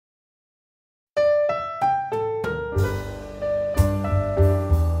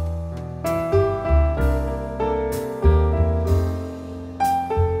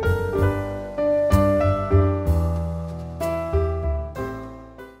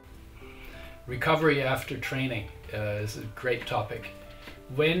Recovery after training is a great topic.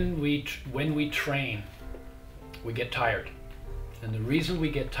 When we train, we get tired. And the reason we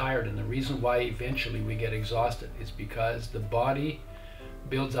get tired and the reason why eventually we get exhausted is because the body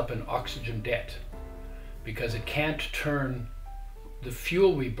builds up an oxygen debt, because it can't turn the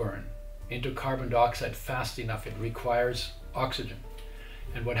fuel we burn into carbon dioxide fast enough. It requires oxygen.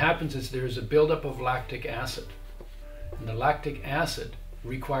 And what happens is there's a buildup of lactic acid. And the lactic acid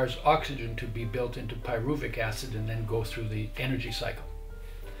requires oxygen to be built into pyruvic acid and then go through the energy cycle.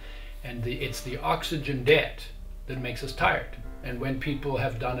 And it's the oxygen debt that makes us tired. And when people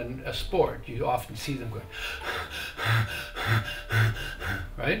have done a sport, you often see them going,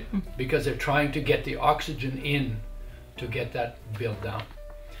 right? Because they're trying to get the oxygen in to get that built down.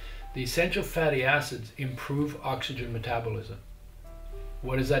 The essential fatty acids improve oxygen metabolism.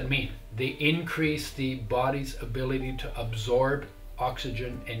 What does that mean? They increase the body's ability to absorb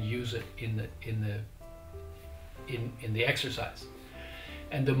oxygen and use it in the exercise.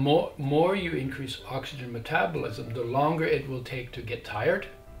 And the more you increase oxygen metabolism, the longer it will take to get tired.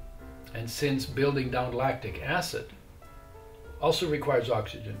 And since building down lactic acid also requires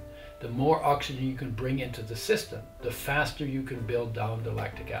oxygen, the more oxygen you can bring into the system, the faster you can build down the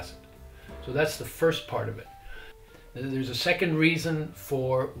lactic acid. So that's the first part of it. There's a second reason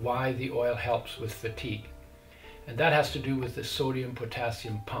for why the oil helps with fatigue. And that has to do with the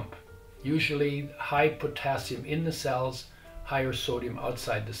sodium-potassium pump. Usually high potassium in the cells, higher sodium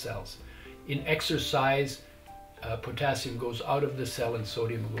outside the cells. In exercise, potassium goes out of the cell and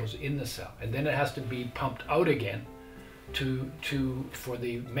sodium goes in the cell. And then it has to be pumped out again for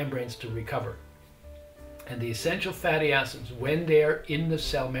the membranes to recover. And the essential fatty acids, when they're in the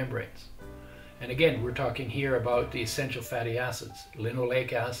cell membranes, and again, we're talking here about the essential fatty acids,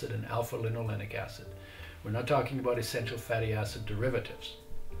 linoleic acid and alpha-linolenic acid. We're not talking about essential fatty acid derivatives.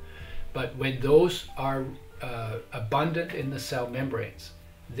 But when those are abundant in the cell membranes,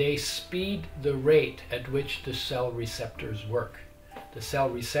 they speed the rate at which the cell receptors work. The cell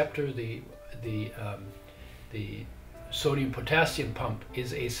receptor, the sodium-potassium pump,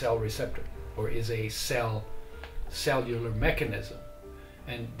 is a cell receptor, or is a cellular mechanism.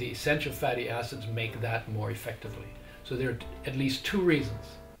 And the essential fatty acids make that more effectively. So there are at least two reasons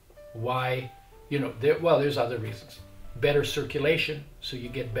why, there's other reasons. Better circulation, so you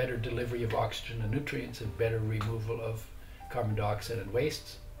get better delivery of oxygen and nutrients and better removal of carbon dioxide and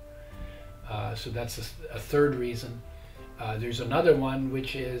wastes. So that's a third reason. There's another one,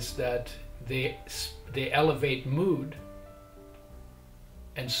 which is that they elevate mood.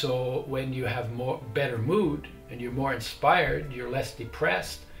 And so when you have better mood and you're more inspired, you're less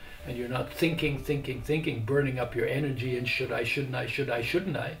depressed, and you're not thinking, burning up your energy and should I, shouldn't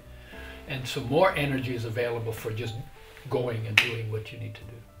I? And so more energy is available for just going and doing what you need to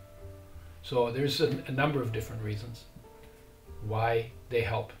do. So there's a number of different reasons why they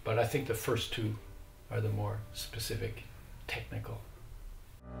help, but I think the first two are the more specific, technical.